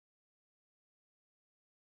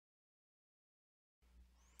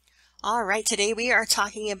All right, today we are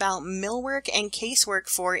talking about millwork and casework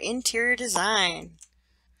for interior design.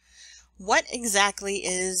 What exactly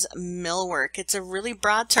is millwork? It's a really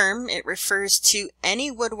broad term. It refers to any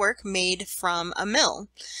woodwork made from a mill.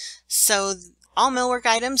 So all millwork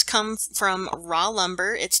items come from raw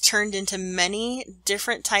lumber. It's turned into many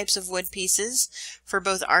different types of wood pieces for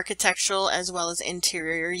both architectural as well as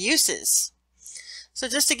interior uses. So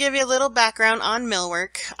just to give you a little background on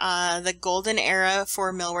millwork, the golden era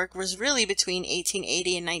for millwork was really between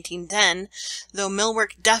 1880 and 1910, though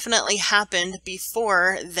millwork definitely happened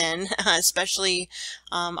before then, especially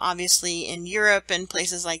obviously in Europe and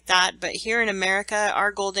places like that. But here in America,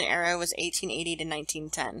 our golden era was 1880 to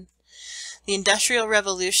 1910. The Industrial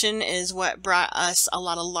Revolution is what brought us a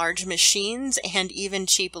lot of large machines and even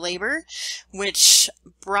cheap labor, which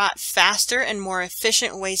brought faster and more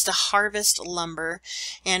efficient ways to harvest lumber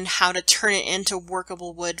and how to turn it into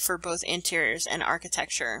workable wood for both interiors and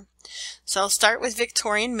architecture. So I'll start with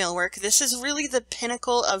Victorian millwork. This is really the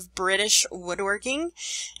pinnacle of British woodworking.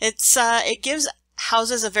 It gives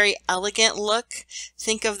houses a very elegant look.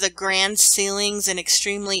 Think of the grand ceilings and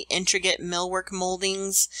extremely intricate millwork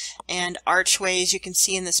moldings and archways. You can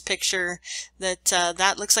see in this picture that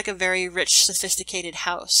that looks like a very rich, sophisticated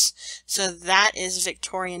house. So that is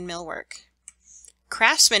Victorian millwork.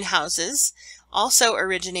 Craftsman houses also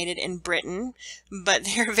originated in Britain, but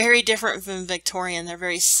they're very different from Victorian. They're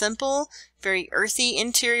very simple, very earthy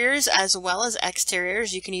interiors as well as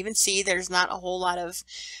exteriors. You can even see there's not a whole lot of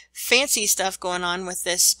fancy stuff going on with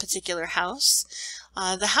this particular house.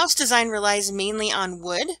 The house design relies mainly on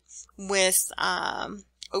wood with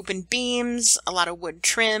open beams, a lot of wood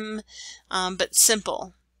trim, but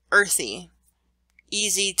simple, earthy,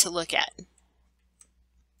 easy to look at.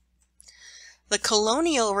 The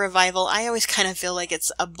colonial revival, I always kind of feel like it's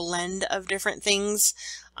a blend of different things.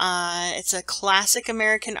 It's a classic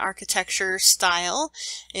American architecture style.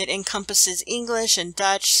 It encompasses English and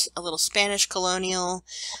Dutch, a little Spanish colonial,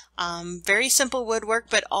 very simple woodwork,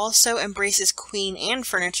 but also embraces Queen Anne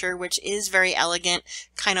furniture, which is very elegant,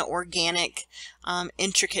 kind of organic,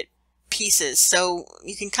 intricate pieces. So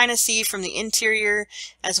you can kind of see from the interior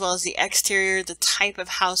as well as the exterior the type of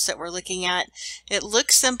house that we're looking at. It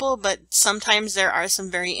looks simple, but sometimes there are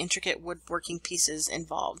some very intricate woodworking pieces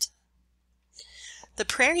involved. The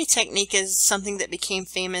prairie technique is something that became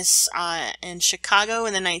famous in Chicago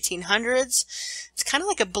in the 1900s. It's kind of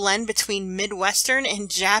like a blend between Midwestern and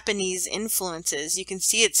Japanese influences. You can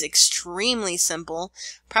see it's extremely simple,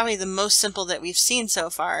 probably the most simple that we've seen so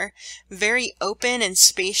far. Very open and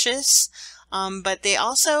spacious, but they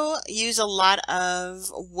also use a lot of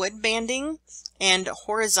wood banding and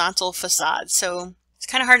horizontal facades. So it's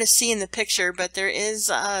kind of hard to see in the picture, but there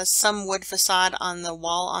is some wood facade on the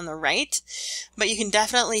wall on the right, but you can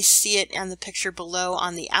definitely see it on the picture below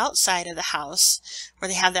on the outside of the house, where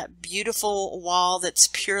they have that beautiful wall that's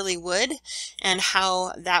purely wood and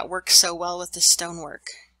how that works so well with the stonework.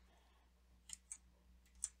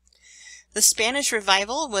 The Spanish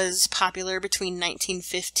Revival was popular between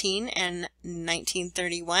 1915 and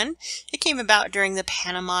 1931. It came about during the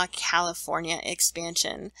Panama, California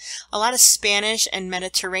expansion. A lot of Spanish and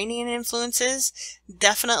Mediterranean influences.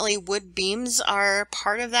 Definitely wood beams are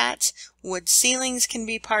part of that. Wood ceilings can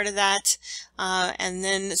be part of that. And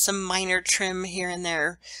then some minor trim here and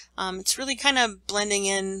there. It's really kind of blending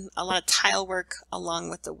in a lot of tile work along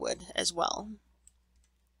with the wood as well.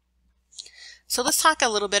 So let's talk a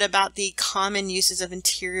little bit about the common uses of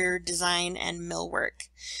interior design and millwork.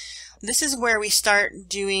 This is where we start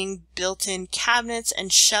doing built-in cabinets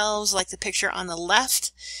and shelves like the picture on the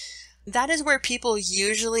left. That is where people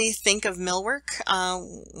usually think of millwork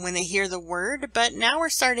when they hear the word, but now we're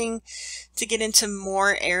starting to get into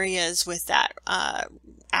more areas with that.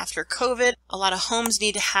 After COVID, a lot of homes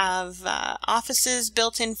need to have offices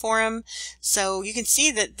built in for them. So you can see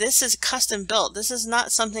that this is custom built. This is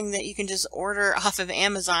not something that you can just order off of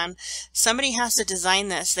Amazon. Somebody has to design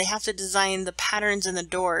this. They have to design the patterns in the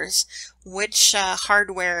doors, which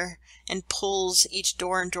hardware and pulls each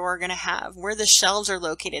door and drawer are going to have, where the shelves are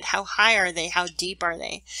located, how high are they, how deep are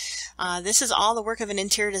they. This is all the work of an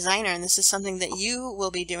interior designer, and this is something that you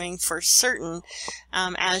will be doing for certain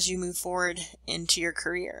as you move forward into your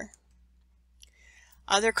career.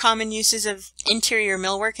 Other common uses of interior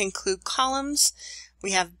millwork include columns.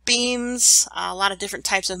 We have beams, a lot of different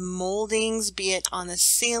types of moldings, be it on the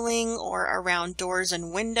ceiling or around doors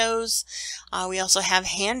and windows. We also have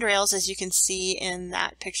handrails, as you can see in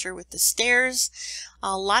that picture with the stairs.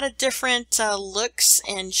 A lot of different looks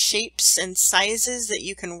and shapes and sizes that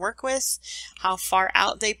you can work with, how far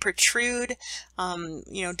out they protrude,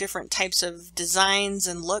 you know, different types of designs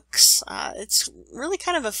and looks. It's really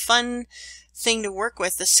kind of a fun thing to work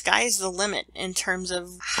with. The sky's the limit in terms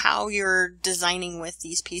of how you're designing with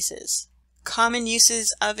these pieces. Common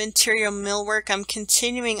uses of interior millwork. I'm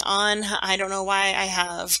continuing on. I don't know why I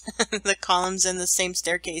have the columns in the same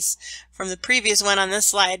staircase from the previous one on this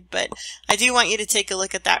slide, but I do want you to take a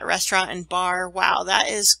look at that restaurant and bar. Wow, that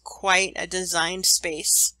is quite a designed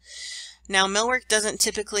space. Now, millwork doesn't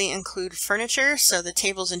typically include furniture, so the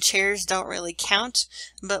tables and chairs don't really count,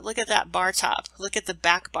 but look at that bar top. Look at the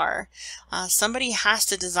back bar. Somebody has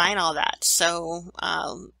to design all that, so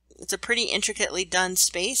it's a pretty intricately done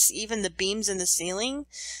space. Even the beams in the ceiling,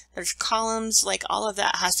 there's columns, like all of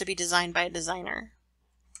that has to be designed by a designer.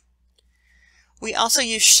 We also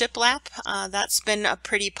use shiplap. That's been a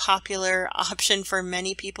pretty popular option for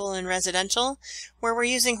many people in residential, where we're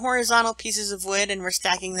using horizontal pieces of wood and we're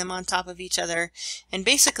stacking them on top of each other, and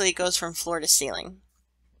basically it goes from floor to ceiling.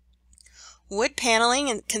 Wood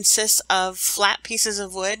paneling consists of flat pieces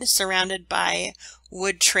of wood surrounded by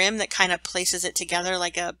wood trim that kind of places it together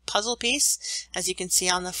like a puzzle piece. As you can see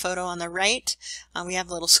on the photo on the right, we have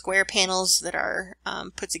little square panels that are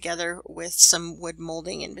put together with some wood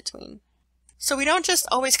molding in between. So we don't just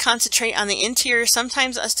always concentrate on the interior.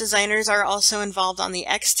 Sometimes us designers are also involved on the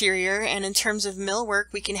exterior, and in terms of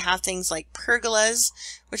millwork, we can have things like pergolas,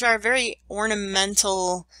 which are a very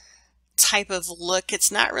ornamental type of look.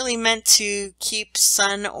 It's not really meant to keep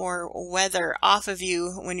sun or weather off of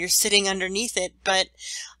you when you're sitting underneath it, but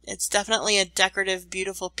it's definitely a decorative,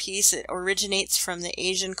 beautiful piece. It originates from the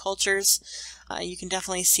Asian cultures. You can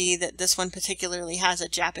definitely see that this one particularly has a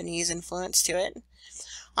Japanese influence to it.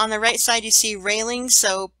 On the right side, you see railings,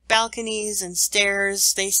 so balconies and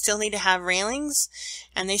stairs, they still need to have railings,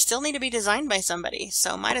 and they still need to be designed by somebody,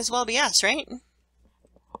 so might as well be us, right?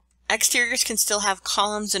 Exteriors can still have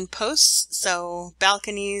columns and posts, so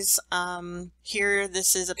balconies, here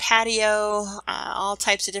this is a patio, all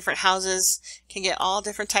types of different houses can get all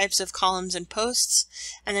different types of columns and posts.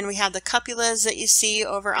 And then we have the cupolas that you see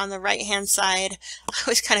over on the right hand side. I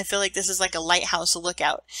always kind of feel like this is like a lighthouse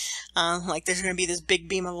lookout, like there's going to be this big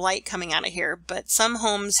beam of light coming out of here, but some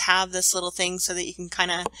homes have this little thing so that you can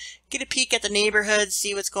kind of get a peek at the neighborhood,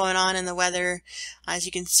 see what's going on in the weather. As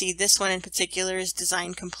you can see, this one in particular is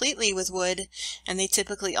designed completely with wood, and they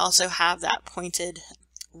typically also have that pointed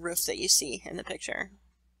roof that you see in the picture.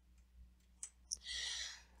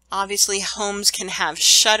 Obviously, homes can have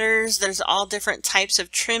shutters. There's all different types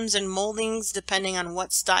of trims and moldings depending on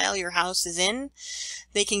what style your house is in.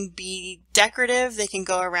 They can be decorative. They can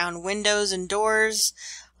go around windows and doors.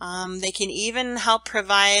 They can even help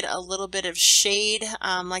provide a little bit of shade,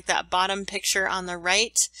 like that bottom picture on the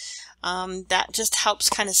right. That just helps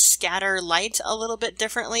kind of scatter light a little bit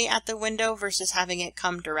differently at the window versus having it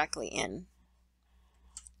come directly in.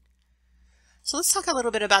 So let's talk a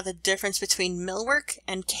little bit about the difference between millwork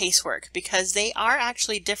and casework, because they are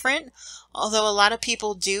actually different, although a lot of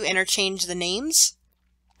people do interchange the names.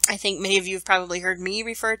 I think many of you have probably heard me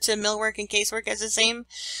refer to millwork and casework as the same,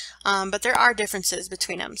 but there are differences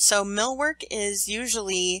between them. So millwork is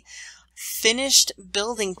usually finished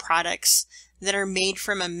building products that are made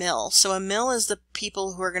from a mill. So a mill is the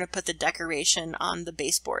people who are going to put the decoration on the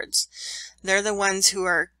baseboards. They're the ones who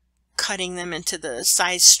are cutting them into the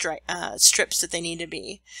size strips that they need to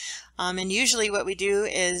be. And usually what we do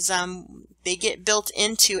is they get built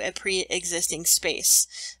into a pre-existing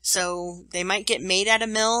space. So they might get made at a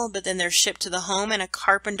mill, but then they're shipped to the home, and a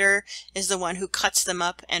carpenter is the one who cuts them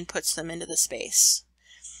up and puts them into the space.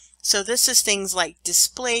 So this is things like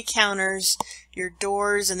display counters, your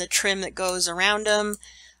doors and the trim that goes around them.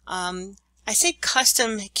 I say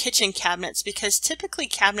custom kitchen cabinets because typically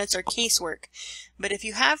cabinets are casework, but if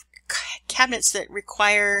you have cabinets that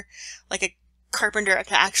require like a carpenter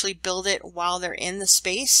to actually build it while they're in the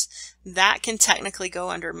space, that can technically go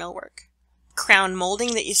under millwork. Crown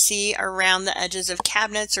molding that you see around the edges of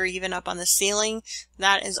cabinets or even up on the ceiling,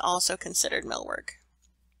 that is also considered millwork.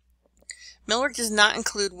 Millwork does not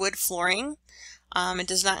include wood flooring, it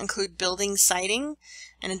does not include building siding,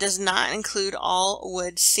 and it does not include all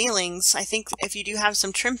wood ceilings. I think if you do have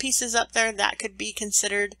some trim pieces up there, that could be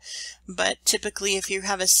considered, but typically if you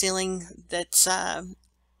have a ceiling that's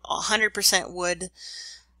 100% wood,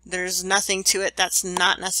 there's nothing to it, that's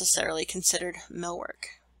not necessarily considered millwork.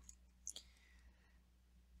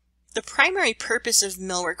 The primary purpose of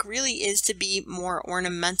millwork really is to be more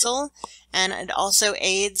ornamental, and it also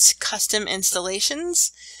aids custom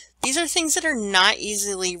installations. These are things that are not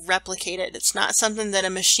easily replicated. It's not something that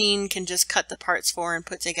a machine can just cut the parts for and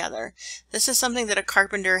put together. This is something that a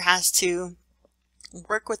carpenter has to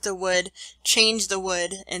work with the wood, change the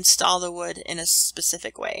wood, install the wood in a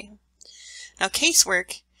specific way. Now,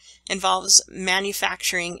 casework involves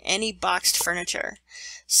manufacturing any boxed furniture.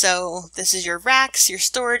 So this is your racks, your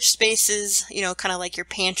storage spaces, you know, kind of like your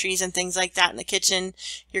pantries and things like that in the kitchen,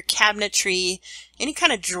 your cabinetry, any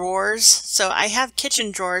kind of drawers. So I have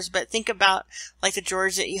kitchen drawers, but think about like the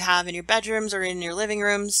drawers that you have in your bedrooms or in your living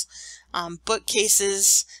rooms,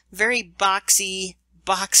 bookcases, very boxy,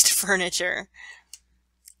 boxed furniture.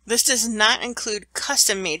 This does not include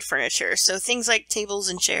custom-made furniture, so things like tables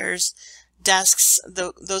and chairs, desks,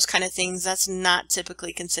 those kind of things, that's not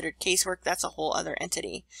typically considered casework. That's a whole other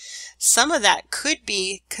entity. Some of that could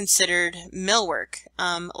be considered millwork,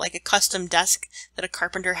 like a custom desk that a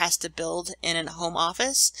carpenter has to build in a home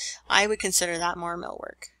office. I would consider that more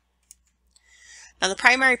millwork. Now, the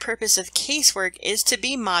primary purpose of casework is to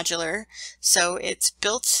be modular, so it's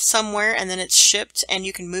built somewhere and then it's shipped and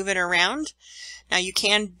you can move it around. Now, you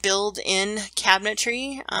can build in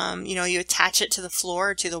cabinetry, you know, you attach it to the floor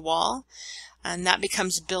or to the wall, and that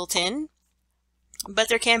becomes built in. But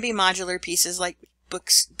there can be modular pieces like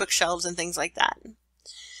bookshelves and things like that.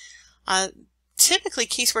 Typically,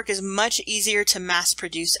 casework is much easier to mass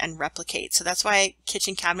produce and replicate. So that's why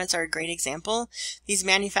kitchen cabinets are a great example. These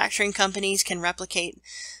manufacturing companies can replicate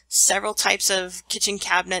several types of kitchen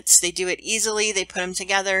cabinets. They do it easily. They put them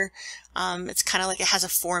together. It's kind of like it has a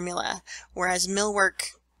formula, whereas millwork,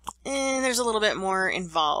 there's a little bit more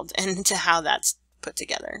involved into how that's put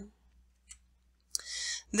together.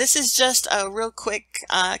 This is just a real quick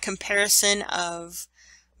comparison of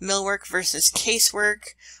millwork versus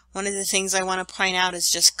casework. One of the things I want to point out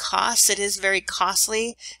is just costs. It is very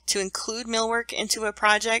costly to include millwork into a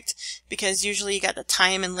project because usually you got the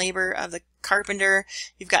time and labor of the carpenter,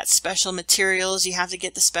 you've got special materials, you have to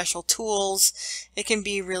get the special tools. It can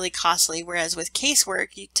be really costly, whereas with casework,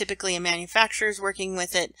 typically a manufacturer is working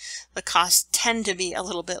with it. The costs tend to be a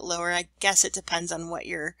little bit lower. I guess it depends on what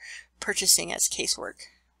you're purchasing as casework.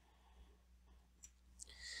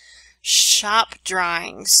 Shop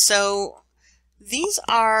drawings. So these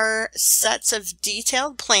are sets of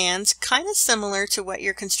detailed plans, kind of similar to what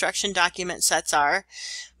your construction document sets are,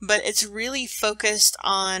 but it's really focused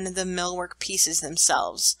on the millwork pieces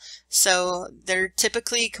themselves. So they're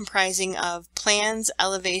typically comprising of plans,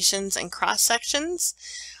 elevations, and cross-sections,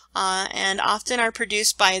 and often are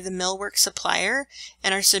produced by the millwork supplier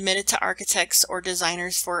and are submitted to architects or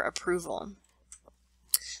designers for approval.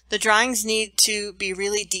 The drawings need to be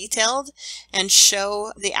really detailed and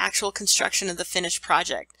show the actual construction of the finished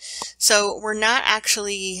project. So we're not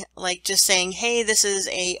actually like just saying, hey, this is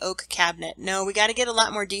a oak cabinet. No, we got to get a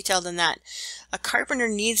lot more detailed than that. A carpenter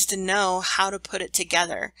needs to know how to put it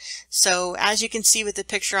together. So as you can see with the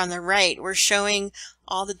picture on the right, we're showing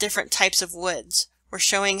all the different types of woods. We're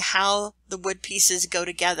showing how the wood pieces go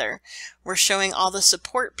together. We're showing all the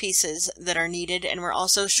support pieces that are needed, and we're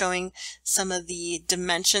also showing some of the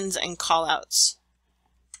dimensions and callouts.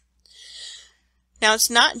 Now, it's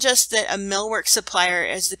not just that a millwork supplier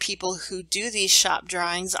is the people who do these shop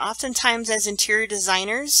drawings. Oftentimes, as interior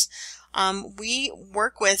designers, we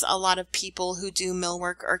work with a lot of people who do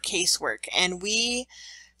millwork or casework, and we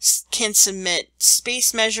can submit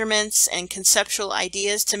space measurements and conceptual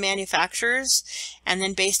ideas to manufacturers, and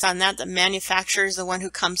then based on that, the manufacturer is the one who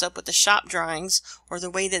comes up with the shop drawings or the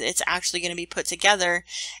way that it's actually going to be put together,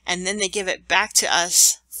 and then they give it back to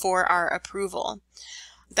us for our approval.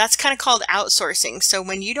 That's kind of called outsourcing. So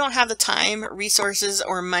when you don't have the time, resources,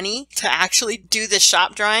 or money to actually do the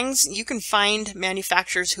shop drawings, you can find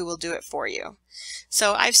manufacturers who will do it for you.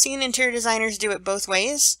 So I've seen interior designers do it both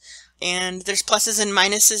ways. And there's pluses and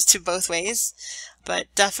minuses to both ways, but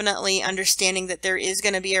definitely understanding that there is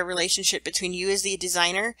going to be a relationship between you as the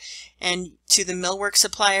designer and to the millwork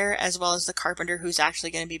supplier as well as the carpenter who's actually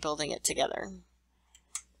going to be building it together.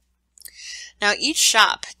 Now, each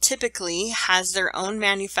shop typically has their own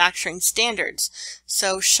manufacturing standards.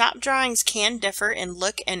 So shop drawings can differ in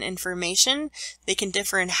look and information. They can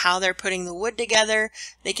differ in how they're putting the wood together.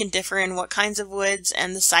 They can differ in what kinds of woods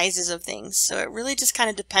and the sizes of things. So it really just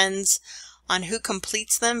kind of depends on who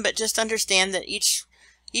completes them, but just understand that each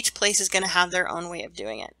place is going to have their own way of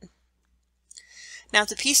doing it. Now, if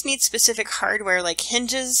the piece needs specific hardware like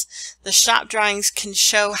hinges, the shop drawings can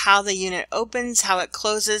show how the unit opens, how it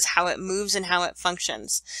closes, how it moves, and how it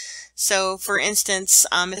functions. So, for instance,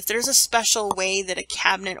 if there's a special way that a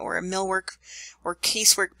cabinet or a millwork or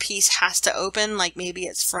casework piece has to open, like maybe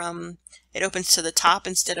it opens to the top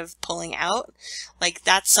instead of pulling out. Like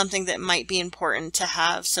that's something that might be important to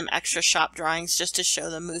have some extra shop drawings just to show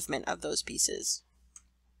the movement of those pieces.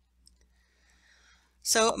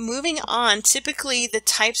 So moving on, typically the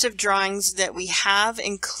types of drawings that we have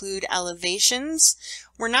include elevations.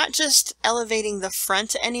 We're not just elevating the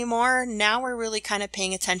front anymore. Now we're really kind of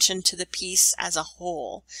paying attention to the piece as a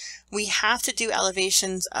whole. We have to do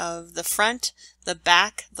elevations of the front, the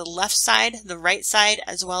back, the left side, the right side,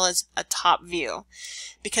 as well as a top view.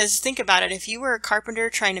 Because think about it, if you were a carpenter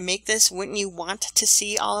trying to make this, wouldn't you want to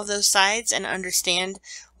see all of those sides and understand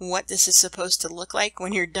what this is supposed to look like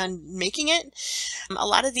when you're done making it? A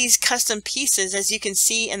lot of these custom pieces, as you can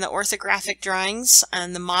see in the orthographic drawings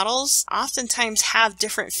and the models, oftentimes have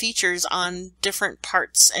different features on different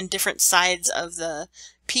parts and different sides of the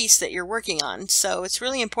piece that you're working on. So it's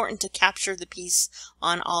really important to capture the piece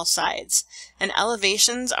on all sides. And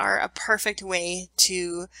elevations are a perfect way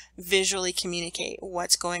to visually communicate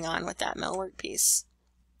what's going on with that millwork piece.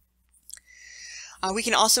 We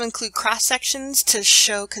can also include cross sections to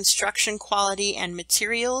show construction quality and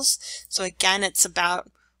materials. So again, it's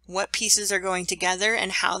about what pieces are going together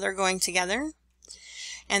and how they're going together.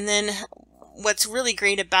 And then what's really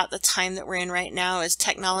great about the time that we're in right now is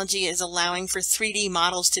technology is allowing for 3D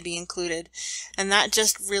models to be included. And that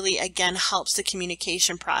just really, again, helps the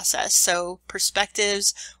communication process. So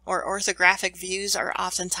perspectives or orthographic views are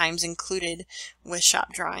oftentimes included with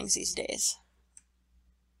shop drawings these days.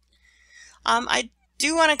 I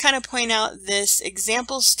do want to kind of point out this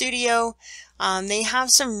example studio. They have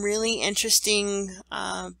some really interesting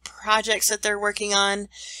projects that they're working on.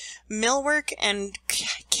 Millwork and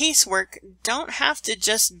casework don't have to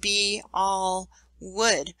just be all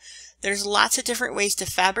wood. There's lots of different ways to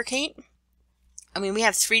fabricate. I mean, we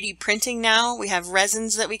have 3D printing now. We have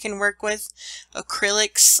resins that we can work with,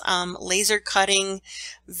 acrylics, laser cutting,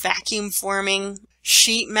 vacuum forming,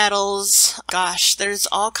 sheet metals. Gosh, there's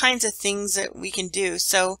all kinds of things that we can do.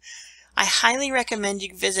 So I highly recommend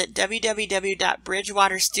you visit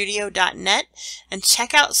www.bridgewaterstudio.net and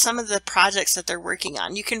check out some of the projects that they're working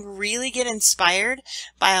on. You can really get inspired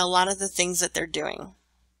by a lot of the things that they're doing.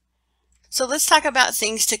 So let's talk about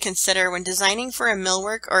things to consider when designing for a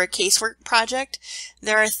millwork or a casework project.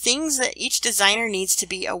 There are things that each designer needs to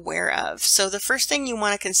be aware of. So the first thing you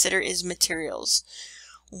want to consider is materials.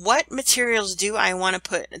 What materials do I want to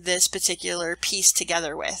put this particular piece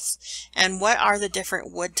together with? And what are the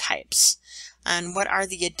different wood types? And what are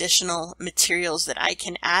the additional materials that I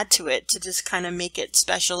can add to it to just kind of make it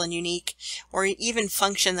special and unique, or even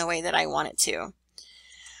function the way that I want it to?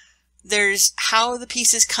 There's how the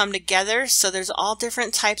pieces come together. So there's all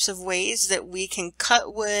different types of ways that we can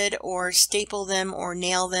cut wood or staple them or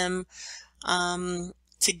nail them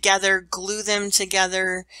together, glue them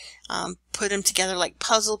together, put them together like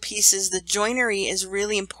puzzle pieces. The joinery is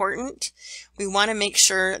really important. We want to make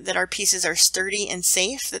sure that our pieces are sturdy and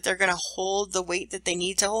safe, that they're going to hold the weight that they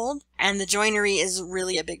need to hold. And the joinery is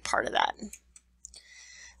really a big part of that.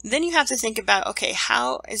 Then you have to think about, okay,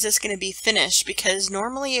 how is this going to be finished? Because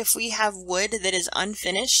normally if we have wood that is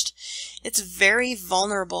unfinished, it's very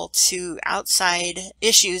vulnerable to outside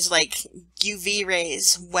issues like UV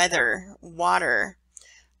rays, weather, water.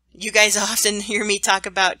 You guys often hear me talk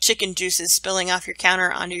about chicken juices spilling off your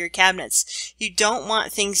counter onto your cabinets. You don't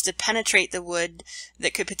want things to penetrate the wood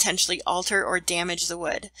that could potentially alter or damage the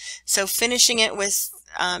wood. So finishing it with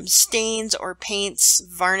stains or paints,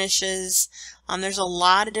 varnishes, there's a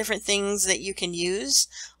lot of different things that you can use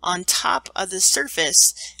on top of the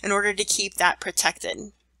surface in order to keep that protected.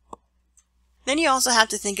 Then you also have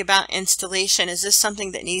to think about installation. Is this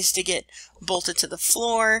something that needs to get bolted to the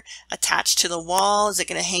floor, attached to the wall? Is it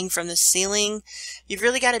going to hang from the ceiling? You've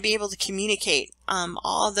really got to be able to communicate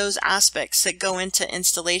all of those aspects that go into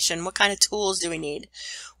installation. What kind of tools do we need?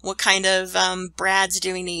 What kind of brads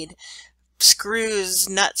do we need? Screws,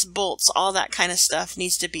 nuts, bolts, all that kind of stuff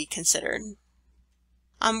needs to be considered.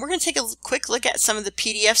 We're going to take a quick look at some of the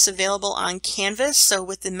PDFs available on Canvas. So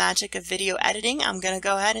with the magic of video editing, I'm going to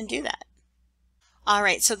go ahead and do that.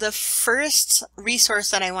 Alright, so the first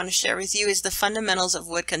resource that I want to share with you is the Fundamentals of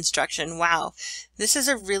Wood Construction. Wow, this is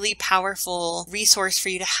a really powerful resource for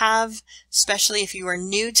you to have, especially if you are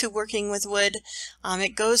new to working with wood.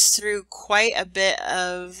 It goes through quite a bit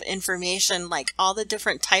of information, like all the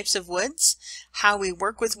different types of woods, how we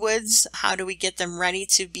work with woods, how do we get them ready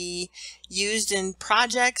to be used in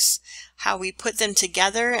projects, how we put them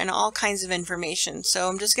together, and all kinds of information. So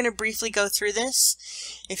I'm just going to briefly go through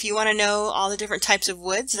this. If you want to know all the different types of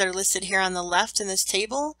woods that are listed here on the left in this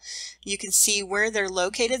table, you can see where they're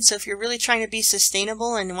located. So if you're really trying to be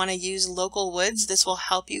sustainable and want to use local woods, this will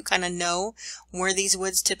help you kind of know where these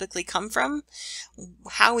woods typically come from,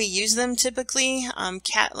 how we use them typically.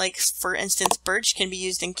 Like for instance, birch can be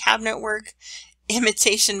used in cabinet work,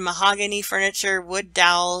 imitation mahogany furniture, wood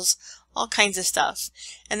dowels, all kinds of stuff.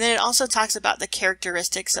 And then it also talks about the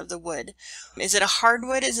characteristics of the wood. Is it a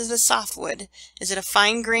hardwood? Is it a softwood? Is it a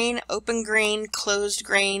fine grain, open grain, closed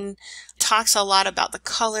grain? Talks a lot about the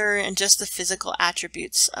color and just the physical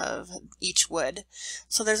attributes of each wood.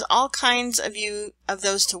 So there's all kinds of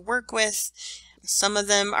those to work with. Some of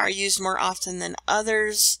them are used more often than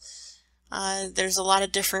others. There's a lot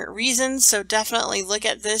of different reasons, so definitely look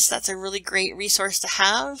at this. That's a really great resource to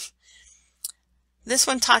have. This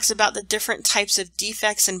one talks about the different types of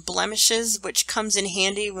defects and blemishes, which comes in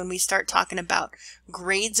handy when we start talking about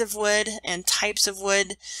grades of wood and types of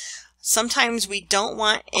wood. Sometimes we don't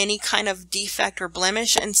want any kind of defect or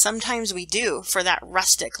blemish, and sometimes we do for that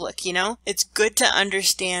rustic look, you know? It's good to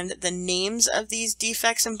understand the names of these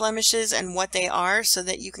defects and blemishes and what they are so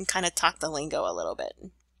that you can kind of talk the lingo a little bit.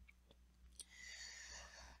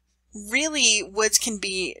 Really, woods can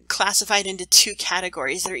be classified into two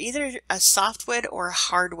categories. They're either a softwood or a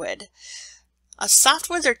hardwood.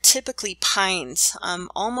 Softwoods are typically pines.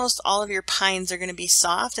 Almost all of your pines are going to be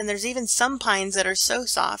soft, and there's even some pines that are so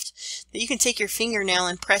soft that you can take your fingernail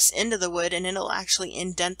and press into the wood and it'll actually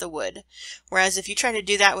indent the wood. Whereas if you try to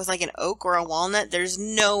do that with like an oak or a walnut, there's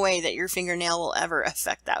no way that your fingernail will ever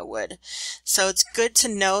affect that wood. So it's good to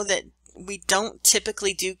know that we don't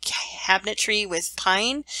typically do cabinetry with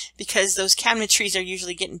pine because those cabinetries are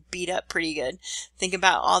usually getting beat up pretty good. Think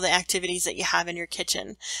about all the activities that you have in your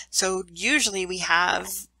kitchen. So usually we have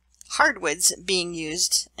hardwoods being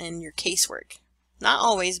used in your casework. Not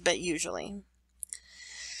always, but usually.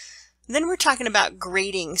 Then we're talking about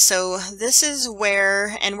grading. So this is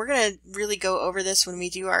where, and we're going to really go over this when we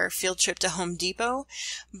do our field trip to Home Depot,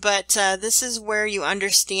 but this is where you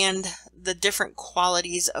understand the different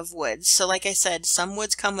qualities of woods. So like I said, some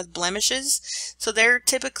woods come with blemishes, so they're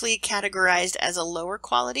typically categorized as a lower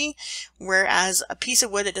quality, whereas a piece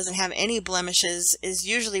of wood that doesn't have any blemishes is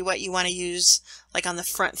usually what you want to use like on the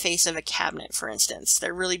front face of a cabinet, for instance.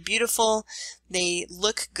 They're really beautiful, they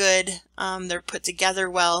look good, they're put together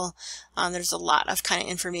well. There's a lot of kind of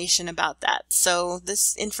information about that. So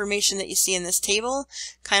this information that you see in this table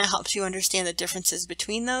kind of helps you understand the differences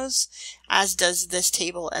between those, as does this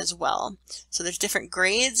table as well. So there's different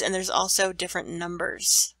grades and there's also different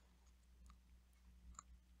numbers.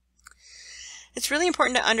 It's really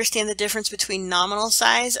important to understand the difference between nominal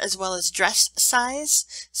size as well as dressed size.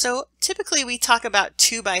 So typically we talk about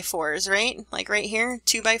 2x4s, right? Like right here,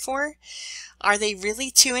 2x4. Are they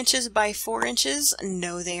really 2 inches by 4 inches?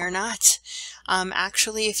 No, they are not.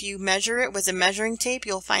 Actually, if you measure it with a measuring tape,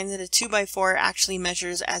 you'll find that a 2x4 actually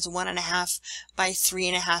measures as 1.5 by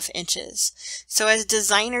 3.5 inches. So as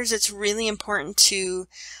designers, it's really important to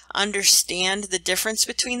understand the difference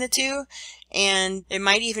between the two, and it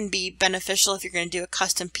might even be beneficial if you're going to do a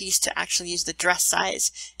custom piece to actually use the dress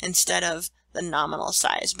size instead of the nominal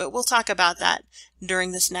size. But we'll talk about that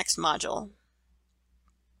during this next module.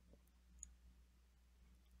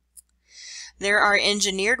 There are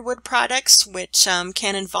engineered wood products, which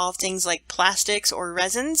can involve things like plastics or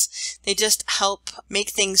resins. They just help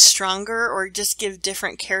make things stronger or just give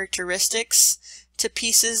different characteristics to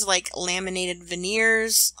pieces, like laminated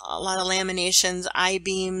veneers, a lot of laminations,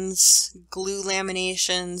 I-beams, glue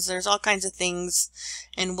laminations. There's all kinds of things,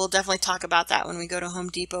 and we'll definitely talk about that when we go to Home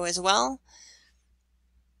Depot as well.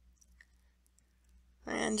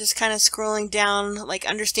 And just kind of scrolling down, like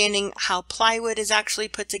understanding how plywood is actually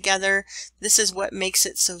put together. This is what makes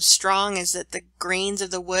it so strong, is that the grains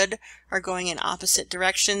of the wood are going in opposite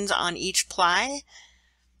directions on each ply.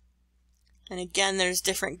 And again, there's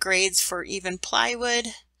different grades for even plywood.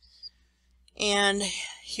 And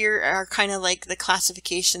here are kind of like the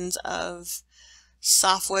classifications of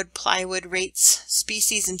softwood, plywood rates,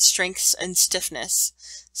 species, and strengths and stiffness.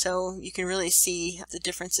 So you can really see the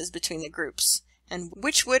differences between the groups and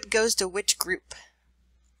which wood goes to which group.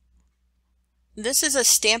 This is a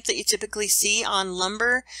stamp that you typically see on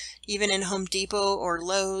lumber, even in Home Depot or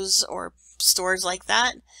Lowe's or stores like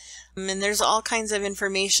that. And there's all kinds of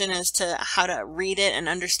information as to how to read it and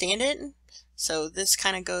understand it. So this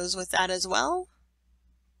kind of goes with that as well.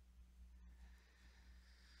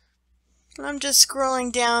 I'm just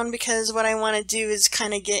scrolling down because what I want to do is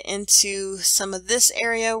kind of get into some of this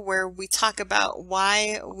area where we talk about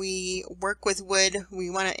why we work with wood. We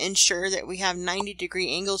want to ensure that we have 90-degree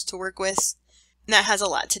angles to work with. And that has a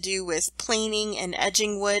lot to do with planing and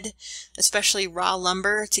edging wood, especially raw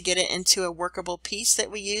lumber, to get it into a workable piece that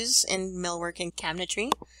we use in millwork and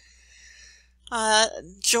cabinetry.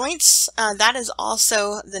 Joints, that is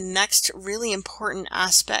also the next really important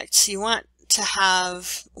aspect. You want to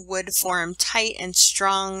have wood form tight and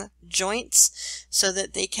strong joints so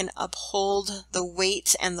that they can uphold the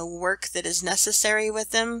weight and the work that is necessary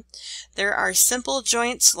with them. There are simple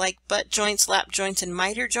joints like butt joints, lap joints, and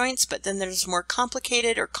miter joints, but then there's more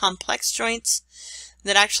complicated or complex joints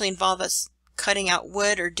that actually involve us cutting out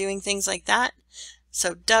wood or doing things like that.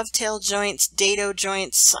 So dovetail joints, dado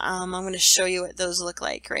joints, I'm going to show you what those look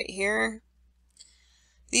like right here.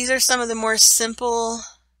 These are some of the more simple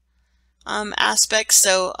aspects.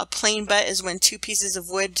 So a plain butt is when two pieces of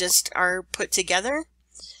wood just are put together.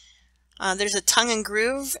 There's a tongue and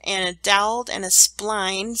groove and a dowel and a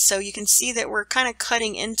spline. So you can see that we're kind of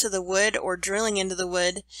cutting into the wood or drilling into the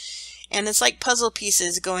wood. And it's like puzzle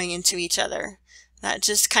pieces going into each other. That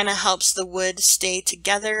just kind of helps the wood stay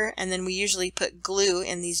together, and then we usually put glue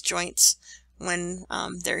in these joints when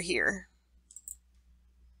they're here.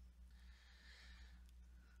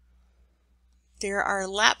 There are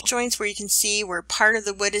lap joints where you can see where part of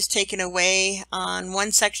the wood is taken away on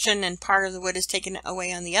one section and part of the wood is taken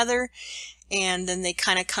away on the other, and then they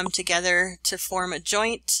kind of come together to form a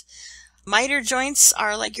joint. Miter joints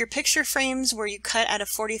are like your picture frames where you cut at a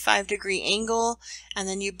 45-degree angle and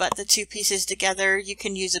then you butt the two pieces together. You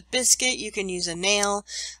can use a biscuit, you can use a nail,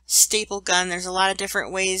 staple gun. There's a lot of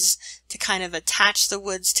different ways to kind of attach the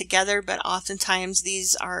woods together, but oftentimes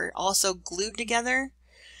these are also glued together.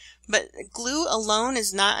 But glue alone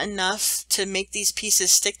is not enough to make these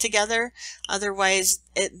pieces stick together. Otherwise,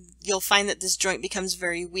 you'll find that this joint becomes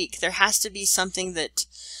very weak. There has to be something that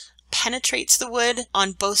penetrates the wood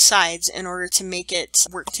on both sides in order to make it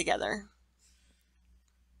work together.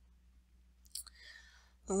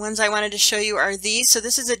 The ones I wanted to show you are these. So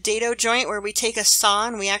this is a dado joint where we take a saw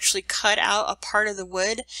and we actually cut out a part of the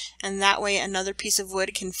wood, and that way another piece of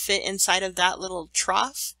wood can fit inside of that little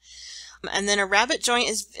trough. And then a rabbet joint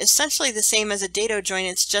is essentially the same as a dado joint,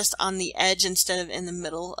 it's just on the edge instead of in the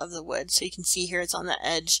middle of the wood. So you can see here it's on the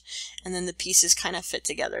edge, and then the pieces kind of fit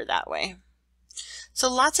together that way. So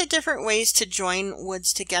lots of different ways to join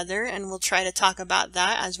woods together, and we'll try to talk about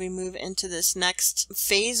that as we move into this next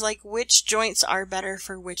phase, like which joints are better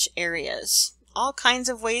for which areas. All kinds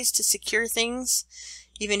of ways to secure things.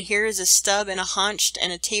 Even here is a stub and a hunched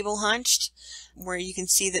and a table hunched, where you can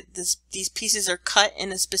see that these pieces are cut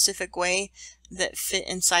in a specific way that fit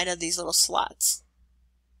inside of these little slots.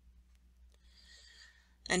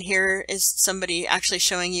 And here is somebody actually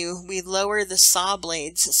showing you we lower the saw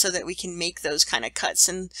blades so that we can make those kind of cuts.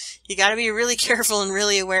 And you got to be really careful and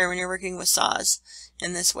really aware when you're working with saws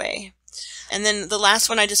in this way. And then the last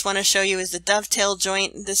one I just want to show you is the dovetail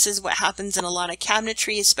joint. This is what happens in a lot of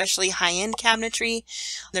cabinetry, especially high-end cabinetry.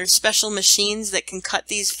 There's special machines that can cut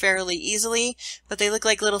these fairly easily, but they look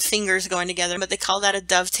like little fingers going together. But they call that a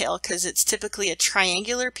dovetail because it's typically a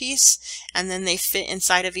triangular piece, and then they fit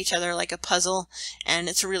inside of each other like a puzzle, and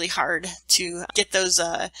it's really hard to get those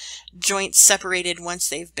joints separated once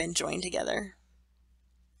they've been joined together.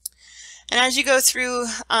 And as you go through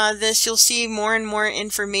this, you'll see more and more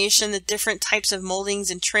information, the different types of moldings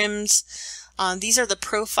and trims. These are the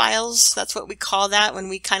profiles. That's what we call that when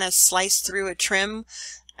we kind of slice through a trim.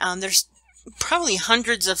 There's probably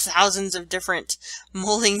hundreds of thousands of different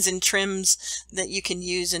moldings and trims that you can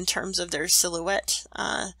use in terms of their silhouette,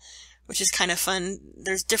 which is kind of fun.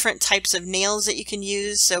 There's different types of nails that you can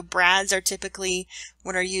use. So brads are typically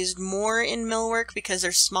what are used more in millwork because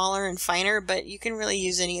they're smaller and finer, but you can really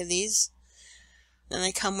use any of these. And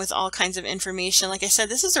they come with all kinds of information. Like I said,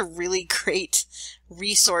 this is a really great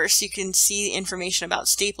resource. You can see information about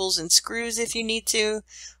staples and screws if you need to,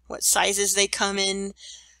 what sizes they come in,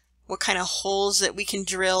 what kind of holes that we can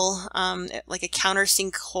drill. Like a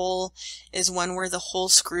countersink hole is one where the whole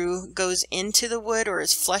screw goes into the wood or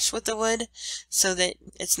is flush with the wood so that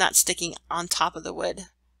it's not sticking on top of the wood.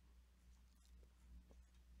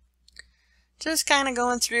 Just kind of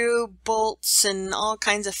going through bolts and all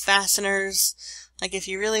kinds of fasteners. Like if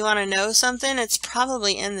you really want to know something, it's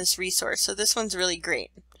probably in this resource. So this one's really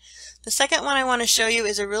great. The second one I want to show you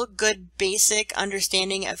is a real good basic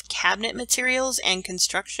understanding of cabinet materials and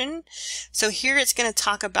construction. So here it's going to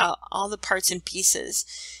talk about all the parts and pieces.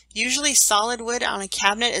 Usually solid wood on a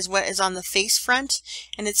cabinet is what is on the face front,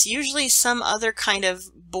 and it's usually some other kind of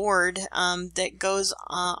board that goes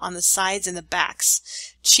on the sides and the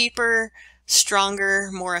backs. Cheaper, stronger,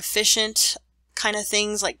 more efficient kind of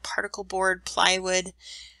things like particle board, plywood,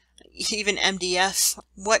 even MDF.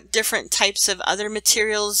 What different types of other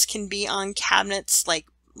materials can be on cabinets like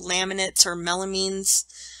laminates or melamines.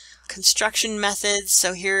 Construction methods,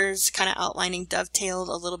 so here's kind of outlining dovetailed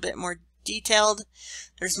a little bit more detailed.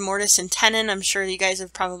 There's mortise and tenon. I'm sure you guys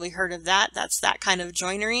have probably heard of that. That's that kind of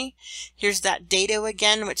joinery. Here's that dado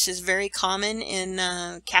again, which is very common in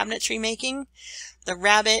cabinetry making. The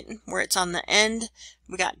rabbet, where it's on the end.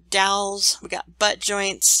 We got dowels, we got butt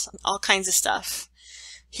joints, all kinds of stuff.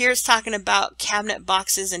 Here it's talking about cabinet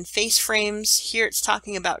boxes and face frames. Here it's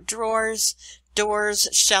talking about drawers, doors,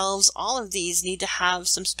 shelves. All of these need to have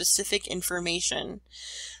some specific information.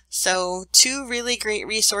 So 2 really great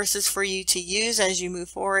resources for you to use as you move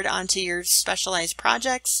forward onto your specialized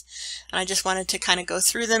projects. And I just wanted to kind of go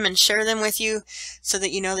through them and share them with you so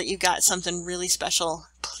that you know that you've got something really special.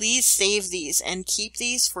 Please save these and keep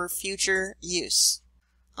these for future use.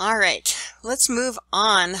 All right, let's move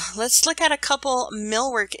on. Let's look at a couple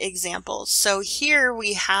millwork examples. So here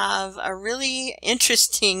we have a really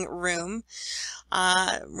interesting room.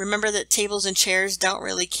 Remember that tables and chairs don't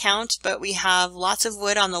really count, but we have lots of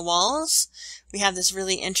wood on the walls. We have this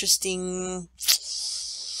really interesting,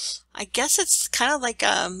 I guess it's kind of like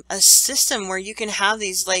a system where you can have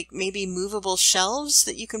these like maybe movable shelves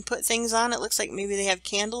that you can put things on. It looks like maybe they have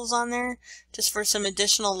candles on there just for some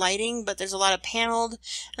additional lighting, but there's a lot of paneled.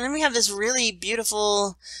 And then we have this really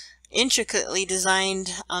beautiful, intricately designed,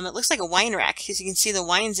 it looks like a wine rack because you can see the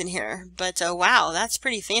wines in here, but wow, that's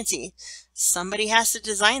pretty fancy. Somebody has to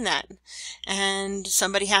design that and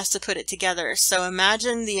somebody has to put it together. So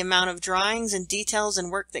imagine the amount of drawings and details and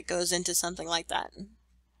work that goes into something like that.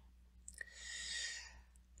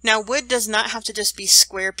 Now, wood does not have to just be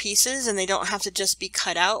square pieces, and they don't have to just be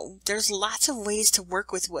cut out. There's lots of ways to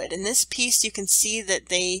work with wood. In this piece, you can see that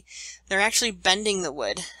they're actually bending the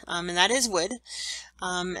wood, and that is wood.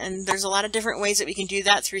 And there's a lot of different ways that we can do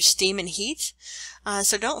that through steam and heat.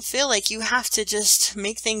 So don't feel like you have to just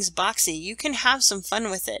make things boxy. You can have some fun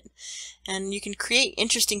with it, and you can create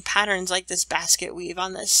interesting patterns like this basket weave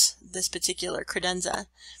on this particular credenza.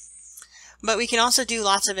 But we can also do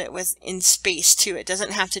lots of it in space too. It doesn't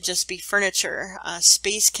have to just be furniture.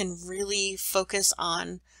 Space can really focus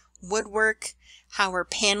on woodwork, how we're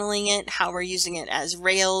paneling it, how we're using it as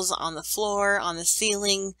rails on the floor, on the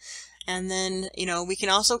ceiling, and then, you know, we can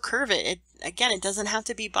also curve it. Again, it doesn't have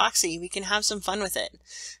to be boxy. We can have some fun with it.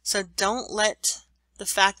 So don't let the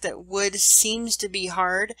fact that wood seems to be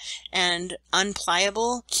hard and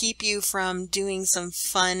unpliable keep you from doing some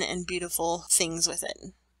fun and beautiful things with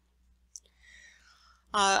it.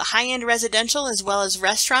 High-end residential as well as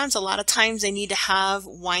restaurants, a lot of times they need to have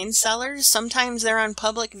wine cellars. Sometimes they're on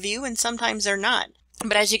public view and sometimes they're not.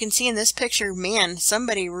 But as you can see in this picture, man,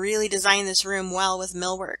 somebody really designed this room well with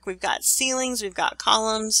millwork. We've got ceilings, we've got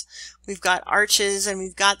columns, we've got arches, and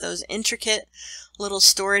we've got those intricate little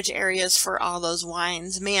storage areas for all those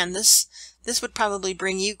wines. Man, this would probably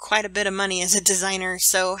bring you quite a bit of money as a designer,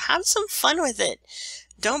 so have some fun with it.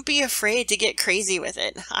 Don't be afraid to get crazy with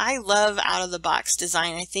it. I love out-of-the-box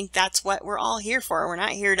design. I think that's what we're all here for. We're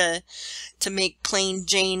not here to make plain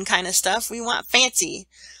Jane kind of stuff. We want fancy.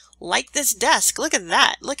 Like this desk. Look at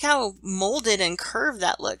that. Look how molded and curved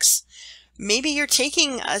that looks. Maybe you're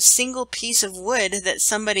taking a single piece of wood that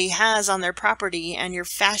somebody has on their property and you're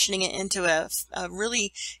fashioning it into a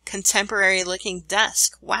really contemporary looking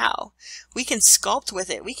desk. Wow. We can sculpt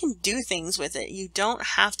with it. We can do things with it. You don't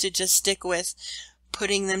have to just stick with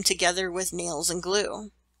putting them together with nails and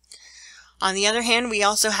glue. On the other hand, we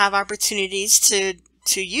also have opportunities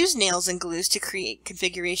to use nails and glues to create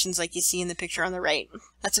configurations like you see in the picture on the right.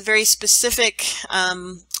 That's a very specific, I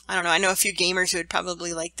don't know, I know a few gamers who would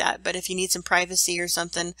probably like that, but if you need some privacy or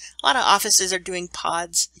something, a lot of offices are doing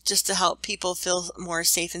pods just to help people feel more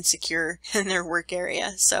safe and secure in their work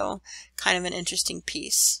area. So kind of an interesting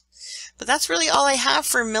piece. But that's really all I have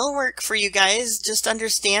for millwork for you guys. Just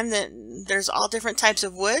understand that there's all different types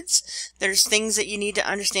of woods. There's things that you need to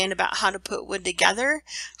understand about how to put wood together,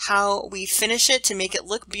 how we finish it to make it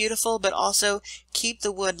look beautiful, but also keep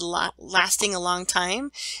the wood lasting a long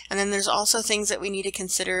time. And then there's also things that we need to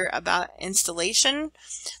consider about installation.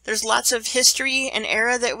 There's lots of history and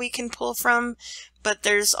era that we can pull from, but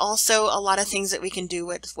there's also a lot of things that we can do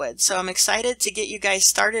with wood. So I'm excited to get you guys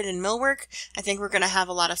started in millwork. I think we're going to have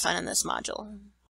a lot of fun in this module.